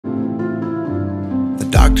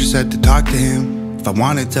doctor said to talk to him if I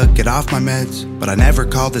wanted to get off my meds, but I never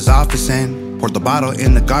called his office and poured the bottle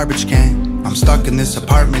in the garbage can. I'm stuck in this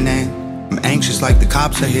apartment and I'm anxious like the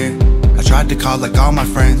cops are here. I tried to call like all my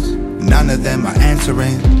friends, none of them are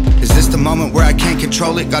answering. Is this the moment where I can't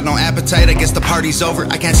control it? Got no appetite, I guess the party's over.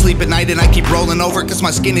 I can't sleep at night and I keep rolling over, cause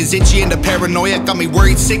my skin is itchy and the paranoia got me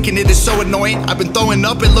worried sick and it is so annoying. I've been throwing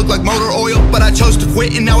up, it looked like motor oil, but I chose to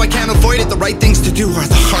quit and now I can't avoid it. The right things to do are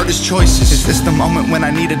the hardest choices. Is this the moment when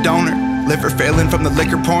I need a donor? Liver failing from the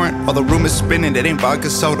liquor pouring, while the room is spinning, it ain't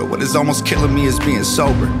vodka soda. What is almost killing me is being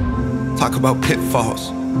sober. Talk about pitfalls,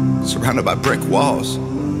 surrounded by brick walls.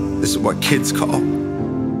 This is what kids call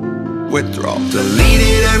withdrawals.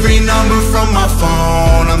 Deleted every number from my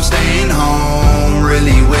phone, I'm staying home.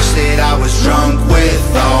 Really wish that I was drunk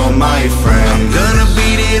with all my friends. I'm gonna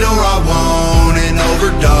beat it or I won't and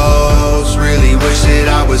overdose. Really wish that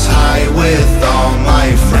I was high with all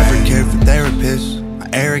my friends. Never cared for therapists, my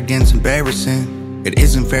arrogance embarrassing. It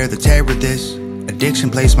isn't fair the terror this addiction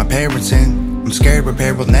placed my parents in. I'm scared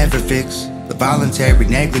repair will never fix the voluntary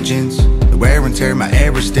negligence, the wear and tear my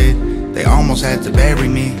errors did. They almost had to bury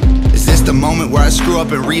me. Is this the moment where I screw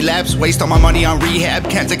up and relapse? Waste all my money on rehab,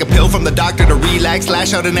 can't take a pill from the doctor to relax.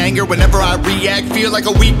 Lash out in anger whenever I react, feel like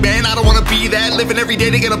a weak man, I don't wanna be that. Living every day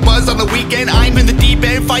to get a buzz on the weekend. I'm in the deep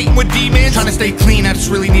end, fighting with demons. Trying to stay clean, I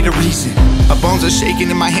just really need a reason. My bones are shaking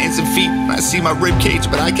in my hands and feet, and I see my rib cage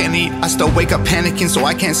but I can't eat. I still wake up panicking so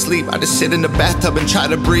I can't sleep. I just sit in the bathtub and try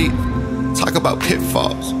to breathe. Talk about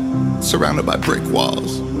pitfalls, surrounded by brick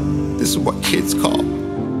walls. This is what kids call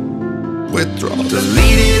withdrawals.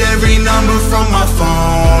 Deleted every number from my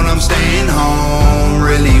phone, I'm staying home.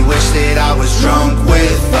 Really wish that I was drunk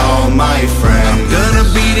with all my friends. I'm gonna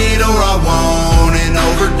beat it or I won't and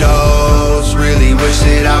overdose. Really wish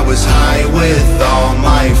that I was high with all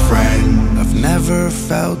my friends. I've never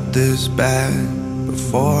felt this bad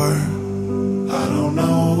before. I don't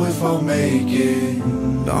know if I'll make it.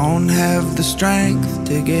 Don't have the strength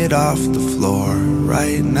to get off the floor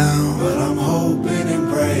right now, but I'm hoping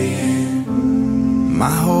and praying. My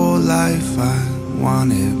whole life I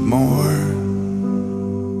wanted more.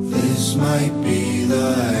 This might be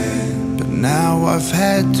the end, but now I've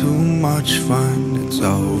had too much fun. It's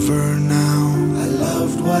over now. I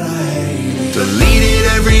loved what I hated. Deleted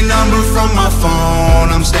every number from my phone,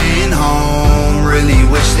 I'm staying home. Really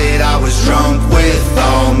wish that I was drunk with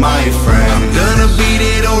all my friends. I'm gonna beat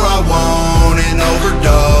it or I won't and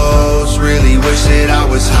overdose. Really wish that I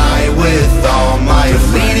was high with all my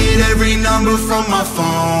friends. Deleted every number from my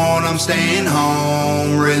phone, I'm staying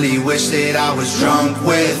home. Really wish that I was drunk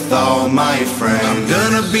with all my friends. I'm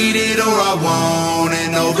gonna beat it or I won't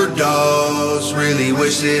and overdose. Really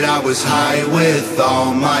wish that I was high with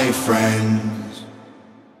all my friends.